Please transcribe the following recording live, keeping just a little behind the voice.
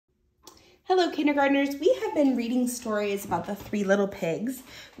Hello, kindergartners. We have been reading stories about the Three Little Pigs.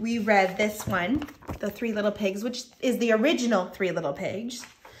 We read this one, The Three Little Pigs, which is the original Three Little Pigs.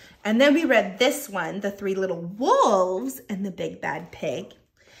 And then we read this one, The Three Little Wolves and the Big Bad Pig.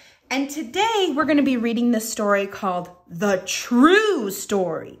 And today we're going to be reading the story called The True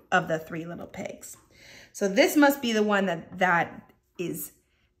Story of the Three Little Pigs. So this must be the one that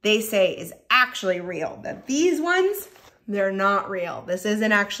they say is actually real. That these ones, they're not real. This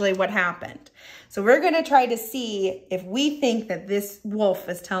isn't actually what happened. So we're going to try to see if we think that this wolf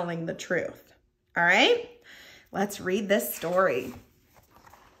is telling the truth. All right? Let's read this story.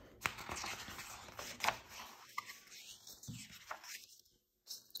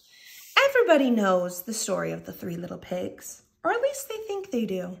 Everybody knows the story of the Three Little Pigs, or at least they think they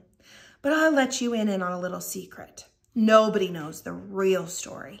do. But I'll let you in on a little secret. Nobody knows the real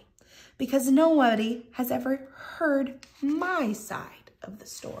story because nobody has ever heard my side of the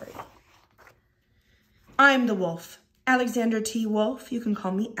story. I'm the wolf, Alexander T. Wolf. You can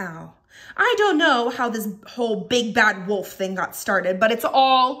call me Al. I don't know how this whole big bad wolf thing got started, but it's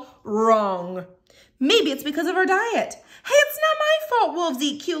all wrong. Maybe it's because of our diet. Hey, it's not my fault wolves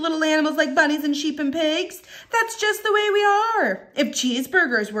eat cute little animals like bunnies and sheep and pigs. That's just the way we are. If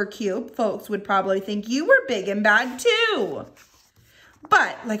cheeseburgers were cute, folks would probably think you were big and bad too.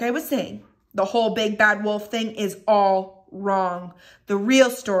 But like I was saying, the whole big bad wolf thing is all wrong. The real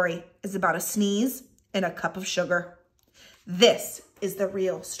story is about a sneeze and a cup of sugar. This is the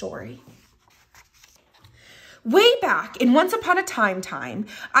real story. Way back in Once Upon a Time,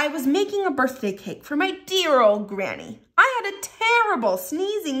 I was making a birthday cake for my dear old granny. I had a terrible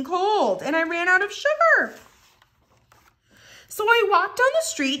sneezing cold and I ran out of sugar. So I walked down the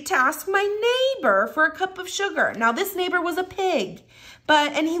street to ask my neighbor for a cup of sugar. Now this neighbor was a pig,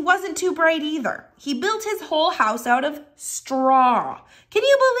 and he wasn't too bright either. He built his whole house out of straw. Can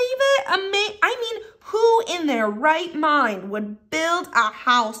you believe it? I mean, who in their right mind would build a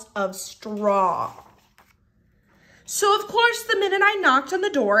house of straw? So, of course, the minute I knocked on the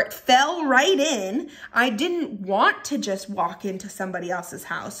door, it fell right in. I didn't want to just walk into somebody else's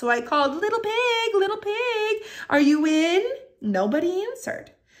house. So I called, little pig, are you in? Nobody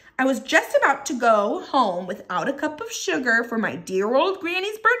answered. I was just about to go home without a cup of sugar for my dear old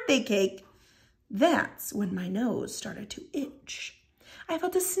granny's birthday cake. That's when my nose started to itch. I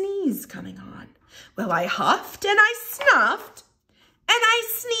felt a sneeze coming on. Well, I huffed and I snuffed and I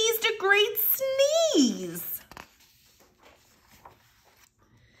sneezed a great sneeze.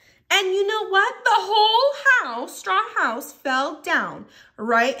 And you know what? The whole straw house fell down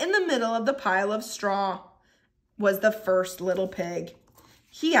right in the middle of the pile of straw was the first little pig.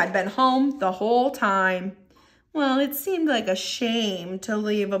 He had been home the whole time. Well, it seemed like a shame to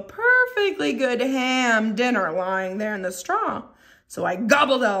leave a perfectly good ham dinner lying there in the straw. So I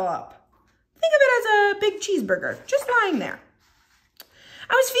gobbled it all up. Think of it as a big cheeseburger, just lying there.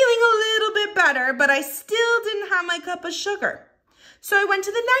 I was feeling a little bit better, but I still didn't have my cup of sugar. So I went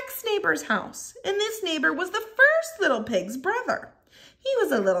to the next neighbor's house, and this neighbor was the first little pig's brother. He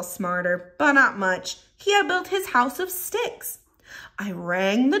was a little smarter, but not much. He had built his house of sticks. I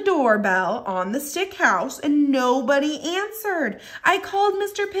rang the doorbell on the stick house, and nobody answered. I called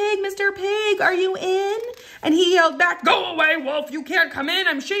Mr. Pig, are you in? And he yelled back, go away, wolf, you can't come in.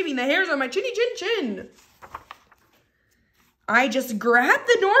 I'm shaving the hairs on my chinny chin. I just grabbed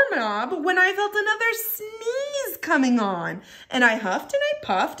the doorknob when I felt another sneeze coming on. And I huffed and I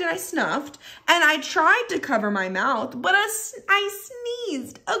puffed and I snuffed and I tried to cover my mouth, but I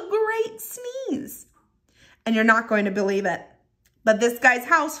sneezed a great sneeze. And you're not going to believe it, but this guy's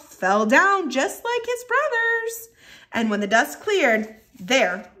house fell down just like his brother's. And when the dust cleared,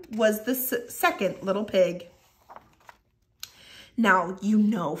 there was the second little pig. Now, you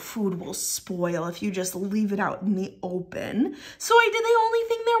know food will spoil if you just leave it out in the open. So I did the only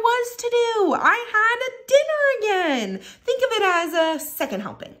thing there was to do. I had a dinner again. Think of it as a second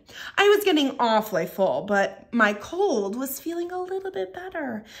helping. I was getting awfully full, but my cold was feeling a little bit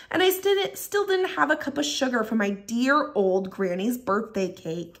better. And I still didn't have a cup of sugar for my dear old granny's birthday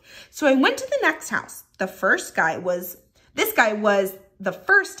cake. So I went to the next house. This guy was the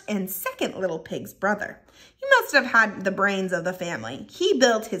first and second little pig's brother. He must have had the brains of the family. He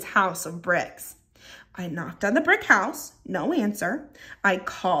built his house of bricks. I knocked on the brick house, no answer. I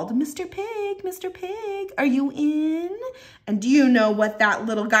called Mr. Pig, are you in? And do you know what that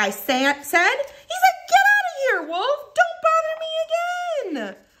little guy said? He said, get out of here, wolf. Don't bother me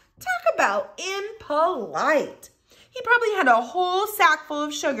again. Talk about impolite. He probably had a whole sack full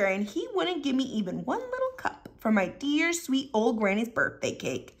of sugar and he wouldn't give me even one little cup for my dear sweet old granny's birthday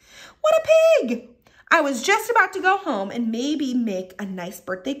cake. What a pig! I was just about to go home and maybe make a nice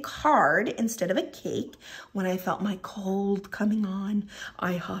birthday card instead of a cake when I felt my cold coming on.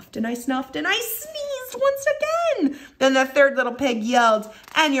 I huffed and I snuffed and I sneezed once again. Then the third little pig yelled,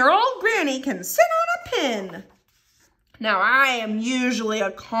 "And your old granny can sit on a pin." Now, I am usually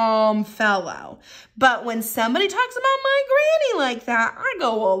a calm fellow, but when somebody talks about my granny like that, I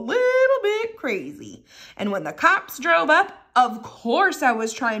go a little bit crazy. And when the cops drove up, of course I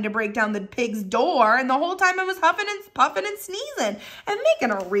was trying to break down the pig's door, and the whole time I was huffing and puffing and sneezing and making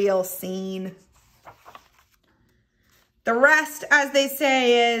a real scene. The rest, as they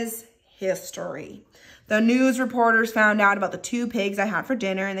say, is history. The news reporters found out about the 2 pigs I had for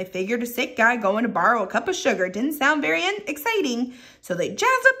dinner, and they figured a sick guy going to borrow a cup of sugar didn't sound very exciting. So they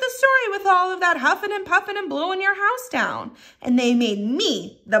jazzed up the story with all of that huffing and puffing and blowing your house down. And they made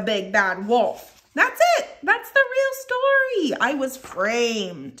me the big bad wolf. That's it. That's the real story. I was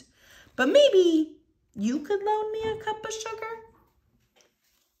framed. But maybe you could loan me a cup of sugar?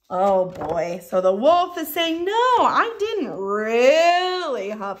 Oh boy, so the wolf is saying, no, I didn't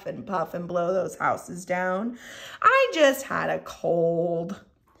really huff and puff and blow those houses down. I just had a cold.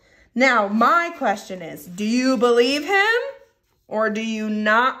 Now, my question is, do you believe him or do you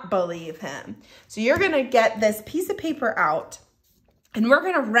not believe him? So you're gonna get this piece of paper out and we're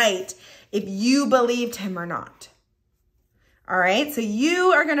gonna write if you believed him or not. All right, so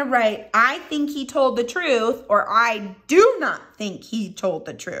you are gonna write, I think he told the truth, or I do not think he told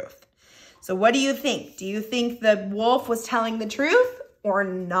the truth. So what do you think? Do you think the wolf was telling the truth or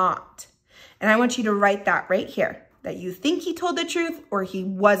not? And I want you to write that right here, that you think he told the truth or he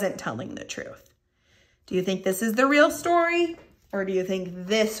wasn't telling the truth. Do you think this is the real story or do you think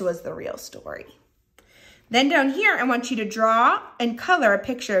this was the real story? Then down here, I want you to draw and color a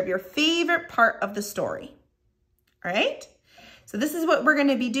picture of your favorite part of the story. All right? So this is what we're going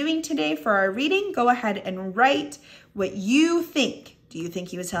to be doing today for our reading. Go ahead and write what you think. Do you think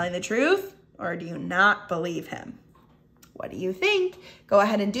he was telling the truth or do you not believe him? What do you think? Go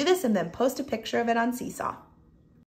ahead and do this and then post a picture of it on Seesaw.